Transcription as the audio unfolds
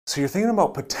So you're thinking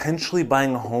about potentially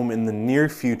buying a home in the near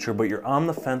future, but you're on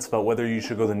the fence about whether you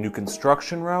should go the new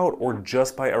construction route or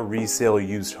just buy a resale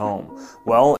used home.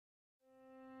 Well,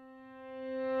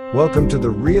 welcome to the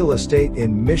Real Estate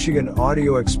in Michigan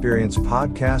Audio Experience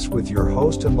podcast with your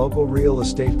host and local real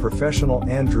estate professional,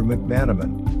 Andrew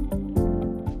McManaman.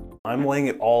 I'm laying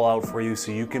it all out for you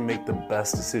so you can make the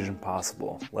best decision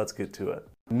possible. Let's get to it.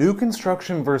 New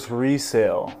construction versus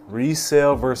resale.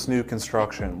 Resale versus new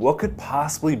construction. What could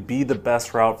possibly be the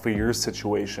best route for your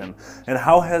situation? And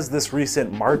how has this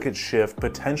recent market shift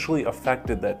potentially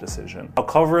affected that decision? I'll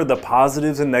cover the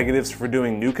positives and negatives for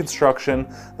doing new construction,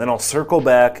 then I'll circle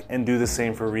back and do the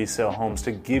same for resale homes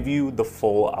to give you the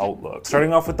full outlook.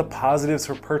 Starting off with the positives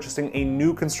for purchasing a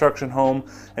new construction home.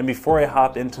 And before I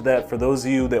hop into that, for those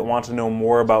of you that want to know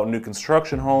more about new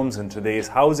construction homes in today's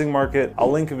housing market,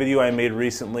 I'll link a video I made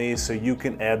recently so you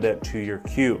can add that to your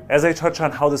queue. As I touch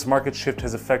on how this market shift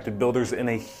has affected builders in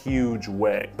a huge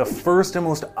way. The first and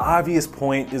most obvious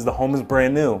point is the home is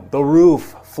brand new. The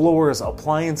roof, floors,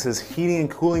 appliances, heating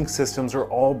and cooling systems are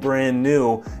all brand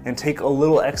new and take a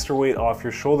little extra weight off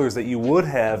your shoulders that you would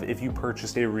have if you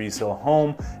purchased a resale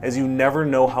home, as you never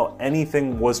know how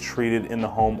anything was treated in the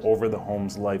home over the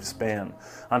home's lifespan.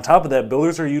 On top of that,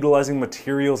 builders are utilizing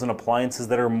materials and appliances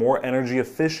that are more energy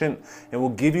efficient and will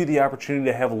give you the opportunity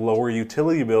to have lower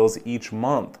utility bills each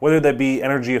month. Whether that be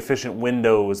energy efficient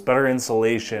windows, better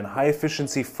insulation, high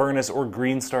efficiency furnace, or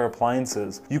Green Star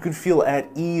appliances, you can feel at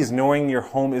ease knowing your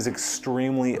home is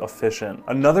extremely efficient.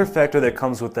 Another factor that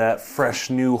comes with that fresh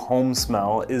new home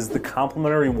smell is the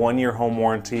complimentary 1-year home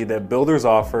warranty that builders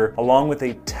offer, along with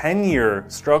a 10-year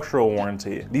structural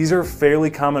warranty. These are fairly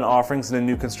common offerings in a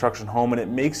new construction home, and it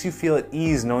makes you feel at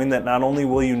ease knowing that not only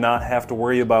will you not have to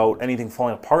worry about anything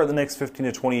falling apart in the next 15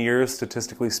 to 20 years,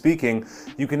 statistically speaking,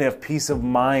 you can have peace of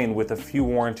mind with a few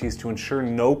warranties to ensure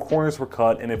no corners were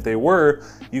cut, and if they were,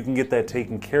 you can get that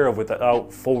taken care of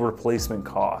without full replacement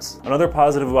costs. Another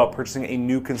positive about purchasing a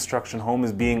new construction home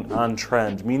is being on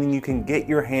trend, meaning you can get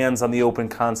your hands on the open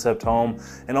concept home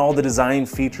and all the design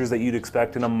features that you'd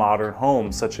expect in a modern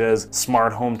home, such as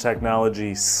smart home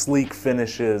technology, sleek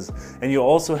finishes, and you'll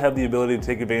also have the ability to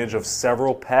take advantage of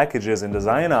several packages and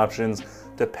design options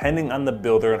depending on the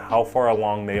builder and how far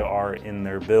along they are in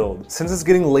their build. Since it's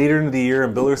getting later into the year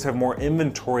and builders have more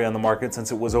inventory on the market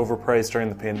since it was overpriced during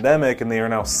the pandemic and they are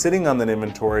now sitting on that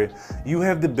inventory, you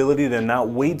have the ability to not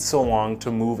wait so long to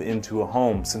move into a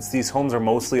home, since these homes are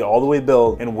mostly all the way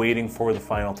built and waiting for the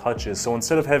final touches. So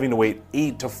instead of having to wait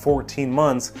 8 to 14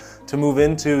 months to move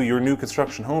into your new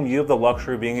construction home, you have the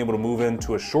luxury of being able to move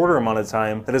into a shorter amount of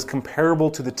time that is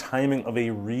comparable to the timing of a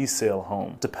resale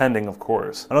home, depending of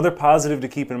course. Another positive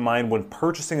to keep in mind when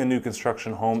purchasing a new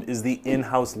construction home is the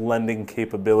in-house lending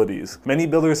capabilities. Many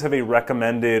builders have a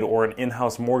recommended or an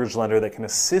in-house mortgage lender that can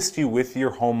assist you with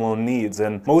your home loan needs,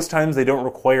 and most times they don't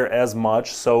require as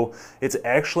much, so it's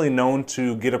actually known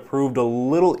to get approved a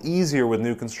little easier with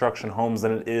new construction homes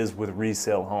than it is with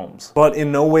resale homes. But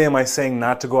in no way am I saying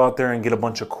not to go out there and get a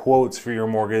bunch of quotes for your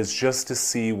mortgage just to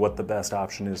see what the best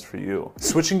option is for you.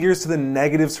 Switching gears to the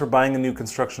negatives for buying a new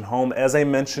construction home, as I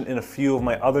mentioned in a few of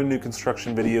my other new construction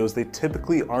videos, they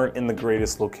typically aren't in the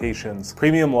greatest locations.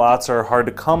 Premium lots are hard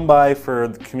to come by for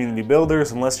the community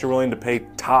builders unless you're willing to pay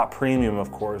top premium, of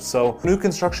course. So new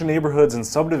construction neighborhoods and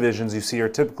subdivisions you see are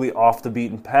typically off the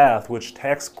beaten path, which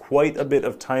tax quite a bit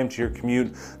of time to your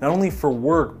commute, not only for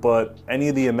work, but any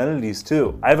of the amenities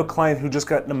too. I have a client who just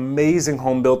got an amazing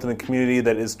home built in a community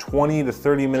that is 20 to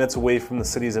 30 minutes away from the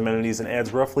city's amenities and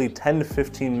adds roughly 10 to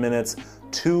 15 minutes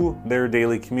to their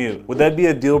daily commute. Would that be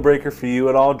a deal breaker for you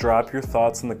at all? Drop your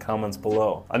thoughts in the comments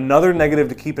below. Another negative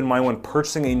to keep in mind when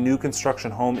purchasing a new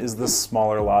construction home is the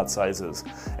smaller lot sizes.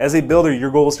 As a builder,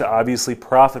 your goal is to obviously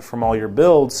profit from all your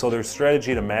builds, so their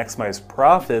strategy to maximize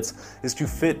profits is to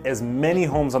fit as many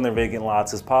homes on their vacant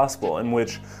lots as possible, in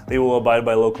which they will abide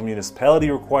by local municipality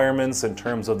requirements in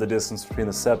terms of the distance between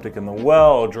the septic and the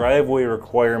well, driveway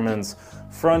requirements,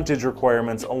 frontage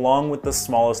requirements, along with the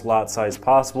smallest lot size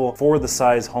possible for the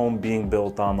size home being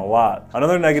built on the lot.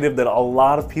 Another negative that a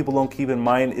lot of people don't keep in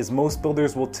mind is most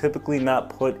builders will typically not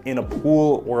put in a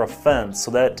pool or a fence,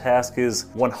 so that task is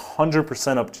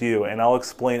 100% up to you, and I'll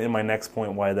explain in my next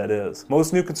point why that is.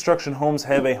 Most new construction homes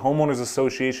have a homeowners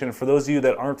association. For those of you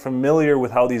that aren't familiar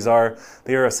with how these are,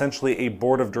 they are essentially a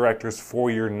board of directors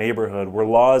for your neighborhood, where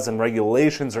laws and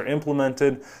regulations are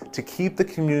implemented to keep the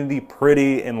community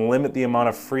pretty and limit the amount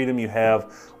of freedom you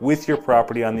have with your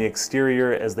property on the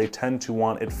exterior, as they tend to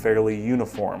want it fairly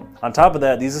uniform. On top of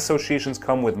that, these associations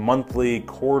come with monthly,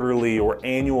 quarterly, or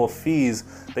annual fees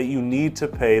that you need to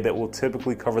pay that will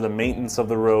typically cover the maintenance of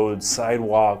the roads,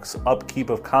 sidewalks, upkeep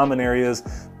of common areas,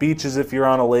 beaches if you're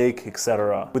on a lake,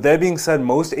 etc. With that being said,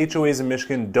 most HOAs in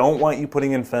Michigan don't want you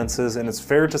putting in fences, and it's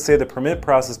fair to say the permit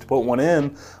process to put one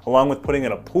in, along with putting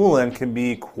in a pool in, can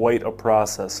be quite a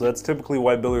process. So that's typically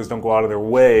why builders don't go out of their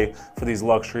way for these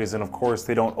luxuries, and of course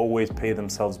they don't always pay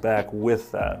themselves back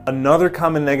with that. Another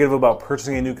common negative about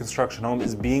purchasing a new construction home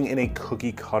is being in a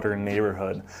cookie cutter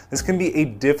neighborhood. This can be a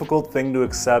difficult thing to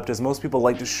accept, as most people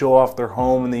like to show off their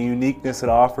home and the uniqueness it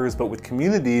offers, but with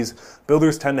communities,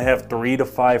 builders tend to have 3 to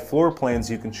 5 floor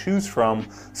plans you can choose from,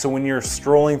 so when you're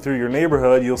strolling through your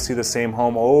neighborhood, you'll see the same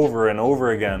home over and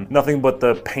over again. Nothing but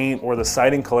the paint or the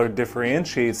siding color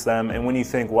differentiates them, and when you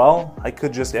think, well, I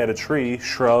could just add a tree,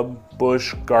 shrub,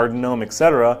 bush, garden gnome,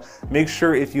 etc., make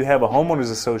sure if you have a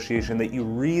homeowners association that you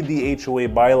read the HOA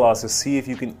bylaws to see if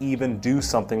you can even do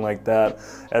something like that,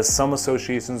 as some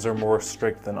associations are more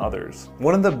strict than others.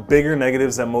 One of the bigger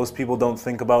negatives that most people don't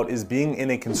think about is being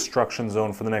in a construction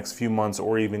zone for the next few months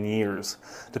or even years,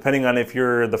 depending on if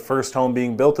you're the first home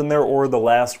being built in there or the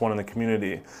last one in the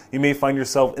community. You may find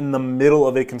yourself in the middle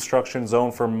of a construction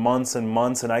zone for months and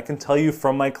months, and I can tell you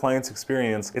from my clients'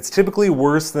 experience, it's typically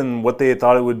worse than what they had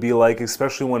thought it would be like,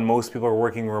 especially when most people are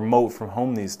working remote from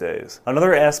home these days.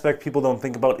 Another aspect people don't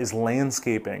think about is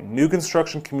landscaping. New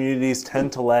construction communities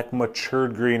tend to lack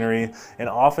matured greenery, and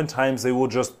oftentimes they will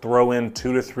just throw in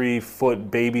 2 to 3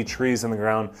 foot baby trees in the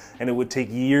ground, and it would take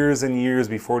years and years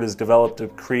before it is developed to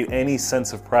create any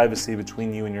sense of privacy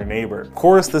between you and your neighbor. Of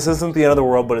course, this isn't the end of the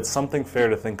world, but it's something fair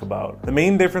to think about. The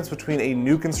main difference between a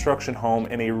new construction home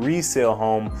and a resale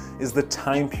home is the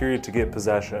time period to get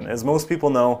possession. As most people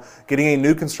know, getting a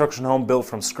new construction home built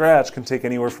from scratch can take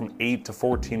anywhere from 8 to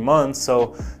 14 months,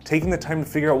 so taking the time to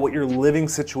figure out what your living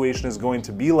situation is going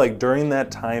to be like during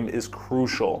that time is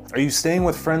crucial. Are you staying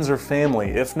with friends or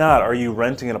family? If not, are you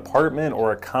renting an apartment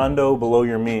or a condo below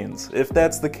your means? If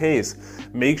that's the case,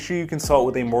 make sure you consult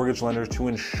with a mortgage lender to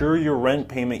ensure your rent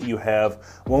payment you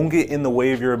have won't get in the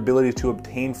way of your ability to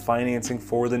obtain financing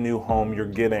for the new home you're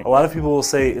getting. A lot of people will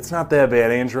say, it's not that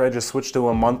bad, Andrew, I just switched to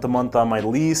a month-to-month on my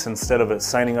lease instead of it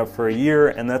signing up for a year,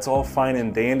 and that's all fine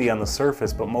and dandy on the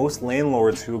surface, but most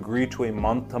landlords who agree to a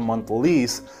month-to-month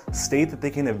lease state that they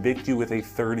can evict you with a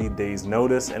 30 days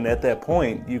notice, and at that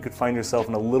point, you could find yourself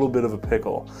in a little bit of a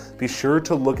pickle. Be sure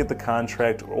to look at the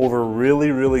contract over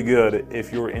really good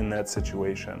if you're in that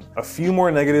situation. A few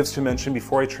more negatives to mention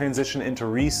before I transition into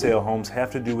resale homes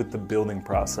have to do with the building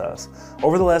process.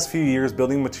 Over the last few years,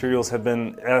 building materials have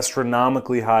been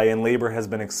astronomically high and labor has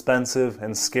been expensive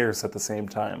and scarce at the same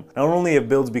time. Not only have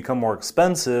builds become more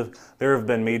expensive, there have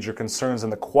been major concerns in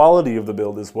the quality of the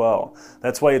build as well.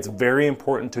 That's why it's very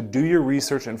important to do your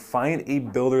research and find a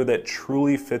builder that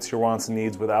truly fits your wants and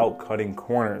needs without cutting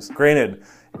corners. Granted,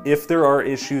 if there are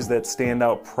issues that stand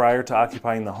out prior to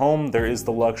occupying the home, there is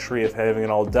the luxury of having it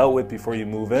all dealt with before you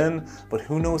move in, but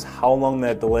who knows how long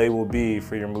that delay will be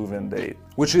for your move-in date.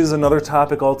 Which is another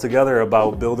topic altogether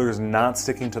about builders not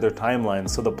sticking to their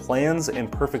timelines. So the plans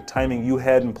and perfect timing you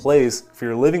had in place for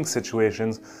your living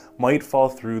situations might fall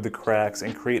through the cracks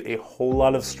and create a whole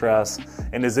lot of stress.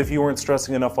 And as if you weren't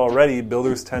stressing enough already,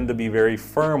 builders tend to be very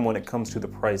firm when it comes to the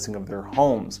pricing of their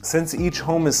homes. Since each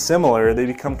home is similar, they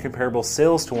become comparable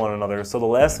sales to one another. So the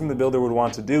last thing the builder would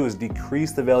want to do is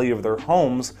decrease the value of their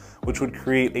homes, which would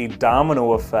create a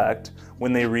domino effect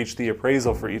when they reach the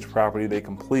appraisal for each property they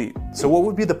complete. So what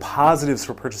would be the positives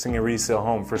for purchasing a resale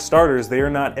home? For starters, they are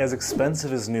not as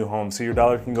expensive as new homes, so your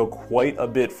dollar can go quite a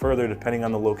bit further depending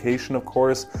on the location, of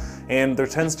course, and there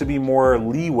tends to be more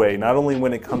leeway, not only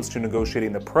when it comes to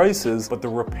negotiating the prices, but the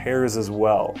repairs as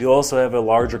well. You'll also have a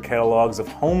larger catalogs of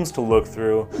homes to look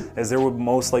through, as there would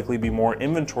most likely be more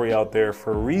inventory out there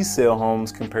for resale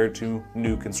homes compared to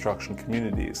new construction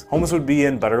communities. Homes would be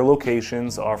in better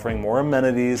locations, offering more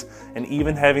amenities, and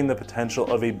even having the potential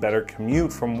of a better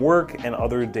commute from work and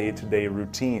other day-to-day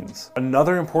routines.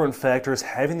 Another important factor is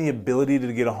having the ability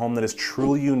to get a home that is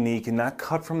truly unique and not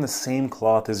cut from the same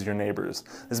cloth as your neighbors.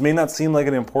 This may not seem like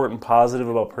an important positive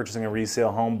about purchasing a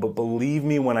resale home, but believe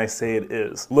me when I say it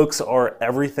is. Looks are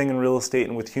everything in real estate,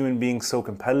 and with human beings so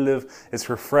competitive, it's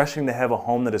refreshing to have a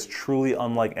home that is truly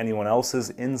unlike anyone else's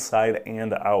inside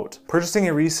and out. Purchasing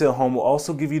a resale home will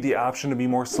also give you the option to be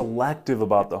more selective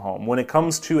about the home. When it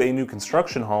comes to a new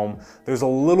construction home, there's a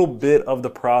little bit of the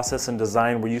process and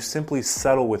design where you simply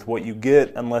settle with what you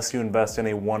get unless you invest in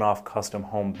a one-off custom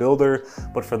home builder,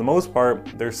 but for the most part,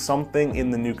 there's something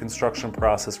in the new construction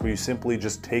process where you simply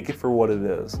just take it for what it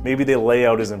is. Maybe the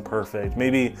layout isn't perfect,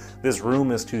 maybe this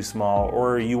room is too small,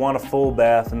 or you want a full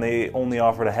bath and they only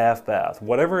offered a half bath.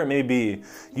 Whatever it may be,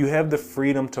 you have the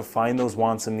freedom to find those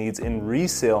wants and needs in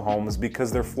resale homes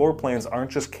because their floor plans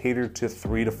aren't just catered to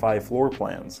 3 to 5 floor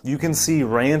plans. You can see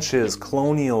ranches arches,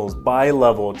 colonials,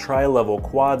 bi-level, tri-level,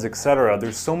 quads, etc.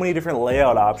 There's so many different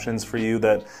layout options for you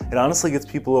that it honestly gets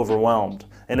people overwhelmed.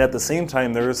 And at the same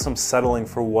time, there is some settling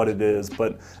for what it is,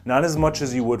 but not as much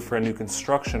as you would for a new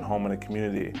construction home in a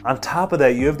community. On top of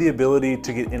that, you have the ability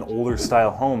to get an older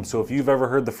style home. So if you've ever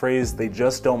heard the phrase, they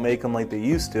just don't make them like they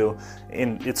used to,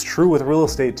 and it's true with real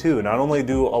estate too. Not only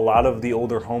do a lot of the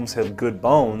older homes have good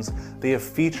bones, they have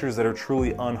features that are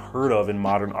truly unheard of in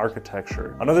modern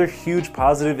architecture. Another huge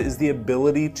positive is the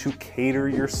ability to cater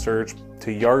your search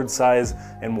to yard size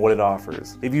and what it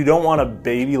offers. If you don't want a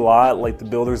baby lot like the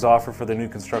builders offer for the new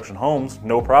construction homes,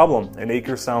 no problem. An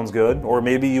acre sounds good. Or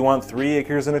maybe you want 3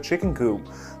 acres and a chicken coop.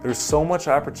 There's so much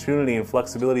opportunity and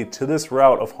flexibility to this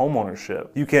route of homeownership.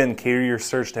 You can cater your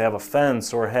search to have a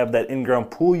fence or have that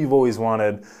in-ground pool you've always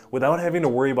wanted without having to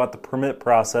worry about the permit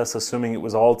process, assuming it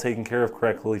was all taken care of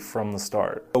correctly from the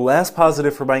start. The last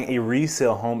positive for buying a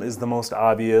resale home is the most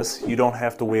obvious. You don't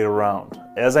have to wait around.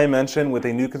 As I mentioned, with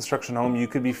a new construction home, you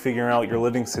could be figuring out your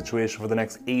living situation for the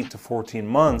next 8 to 14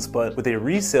 months, but with a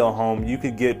resale home, you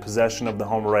could get possession of the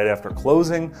home right after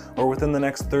closing or within the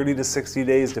next 30 to 60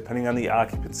 days, depending on the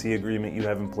occupancy agreement you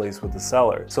have in place with the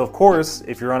seller. So of course,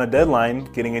 if you're on a deadline,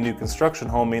 getting a new construction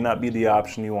home may not be the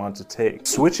option you want to take.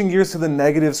 Switching gears to the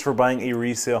negatives for buying a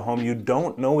resale home, you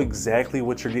don't know exactly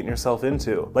what you're getting yourself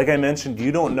into. Like I mentioned,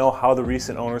 you don't know how the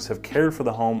recent owners have cared for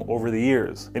the home over the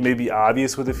years. It may be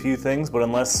obvious with a few things, but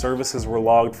unless services were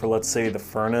logged for, let's say, the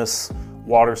furnace,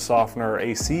 water softener, or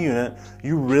AC unit,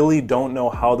 you really don't know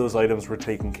how those items were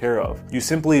taken care of. You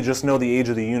simply just know the age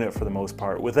of the unit for the most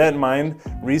part. With that in mind,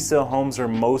 resale homes are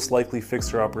most likely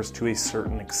fixer-uppers to a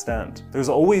certain extent. There's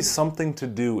always something to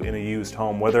do in a used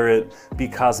home, whether it be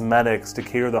cosmetics to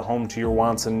cater the home to your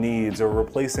wants and needs, or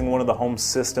replacing one of the home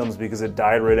systems because it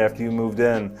died right after you moved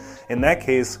in. In that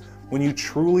case, when you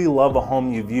truly love a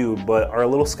home you viewed but are a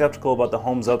little skeptical about the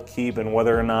home's upkeep and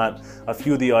whether or not a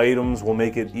few of the items will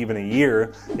make it even a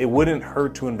year, it wouldn't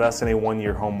hurt to invest in a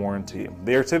 1-year home warranty.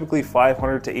 They are typically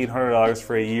 $500 to $800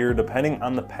 for a year depending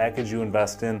on the package you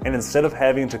invest in, and instead of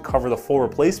having to cover the full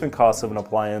replacement cost of an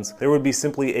appliance, there would be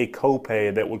simply a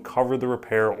copay that would cover the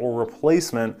repair or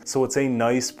replacement, so it's a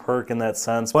nice perk in that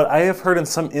sense. But I have heard in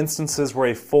some instances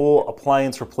where a full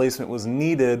appliance replacement was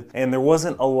needed and there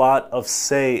wasn't a lot of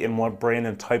say in what brand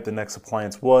and type the next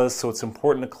appliance was, so it's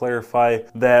important to clarify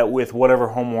that with whatever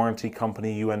home warranty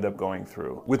company you end up going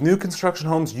through. With new construction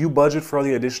homes, you budget for all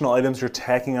the additional items you're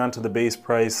tacking onto the base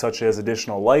price, such as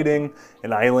additional lighting,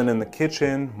 an island in the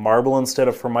kitchen, marble instead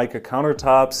of Formica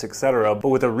countertops, etc. But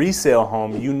with a resale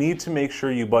home, you need to make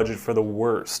sure you budget for the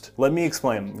worst. Let me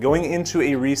explain. Going into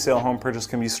a resale home purchase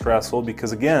can be stressful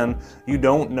because, again, you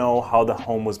don't know how the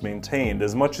home was maintained.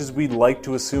 As much as we'd like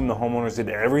to assume the homeowners did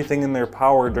everything in their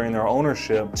power during their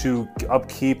ownership to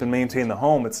upkeep and maintain the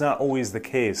home, it's not always the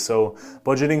case. So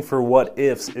budgeting for what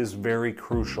ifs is very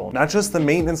crucial. Not just the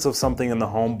maintenance of something in the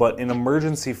home, but an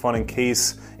emergency fund in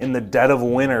case in the dead of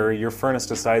winter your furnace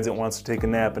decides it wants to take a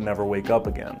nap and never wake up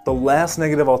again. The last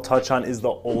negative I'll touch on is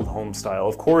the old home style.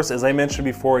 Of course, as I mentioned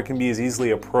before, it can be as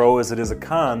easily a pro as it is a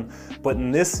con, but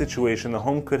in this situation, the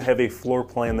home could have a floor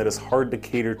plan that is hard to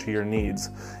cater to your needs.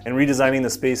 And redesigning the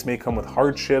space may come with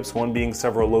hardships, one being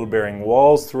several load-bearing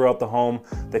walls throughout the home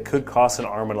that could cost an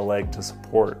arm and a leg to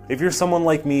support. If you're someone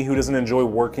like me who doesn't enjoy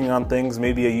working on things,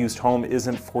 maybe a used home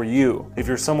isn't for you. If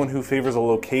you're someone who favors a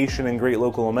location and great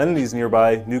local amenities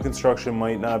nearby, new construction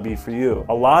might not be for you.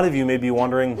 A lot of you may be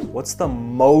wondering, what's the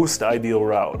most ideal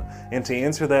route? And to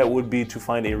answer that would be to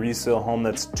find a resale home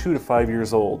that's 2 to 5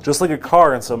 years old. Just like a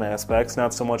car in some aspects,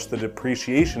 not so much the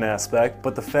depreciation aspect,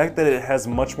 but the fact that it has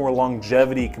much more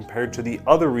longevity compared to the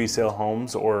other resale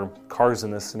homes, or cars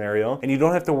in this scenario, and you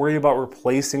don't have to worry about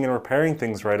replacing and repairing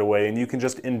things right away, and you can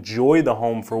just enjoy the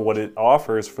home for what it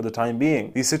offers for the time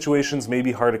being. These situations may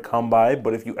be hard to come by,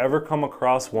 but if you ever come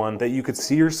across one that you could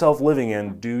see yourself living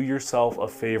in, do yourself a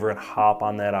favor and hop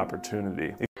on that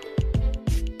opportunity.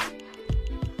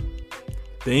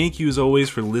 Thank you as always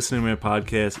for listening to my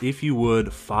podcast. If you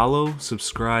would, follow,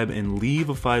 subscribe, and leave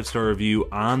a 5-star review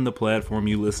on the platform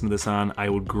you listen to this on. I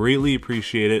would greatly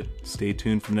appreciate it. Stay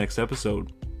tuned for the next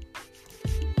episode.